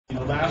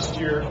Last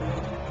year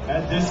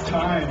at this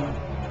time,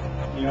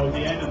 at the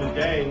end of the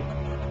day,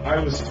 I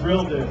was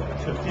thrilled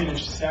to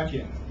finish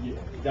second.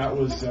 That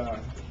was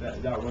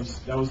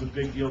a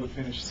big deal to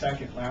finish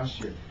second last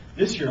year.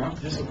 This year, I'm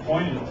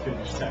disappointed to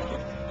finish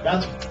second.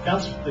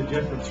 That's the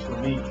difference for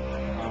me.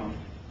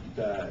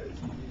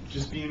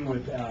 Just being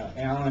with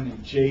Alan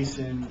and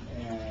Jason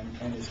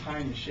and His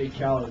Highness Sheikh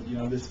Khaled,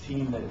 this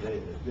team that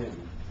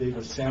they've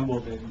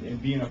assembled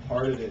and being a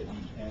part of it.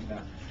 And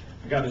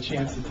I got a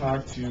chance to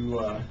talk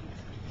to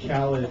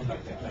Khaled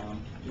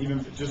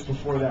even just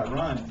before that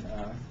run.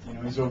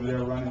 He's over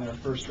there running their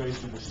first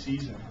race of the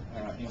season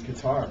in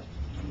Qatar.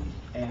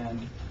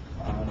 And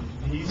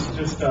he's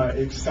just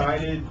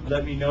excited,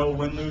 let me know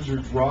win, lose, or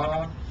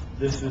draw.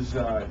 This is,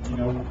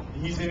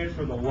 he's in it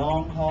for the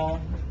long haul,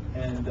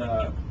 and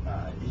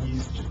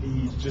he's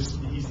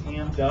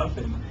amped up,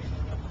 and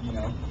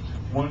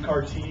one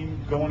car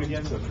team going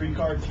against a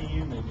 3-car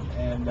team,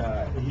 and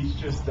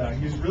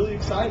he's really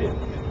excited,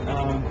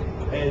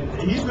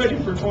 and he's ready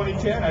for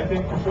 2010, I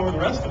think, before the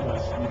rest of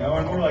us, and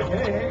we're like,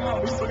 hey, hang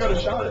on, we still got a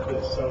shot at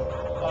this. So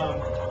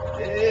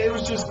it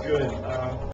was just good.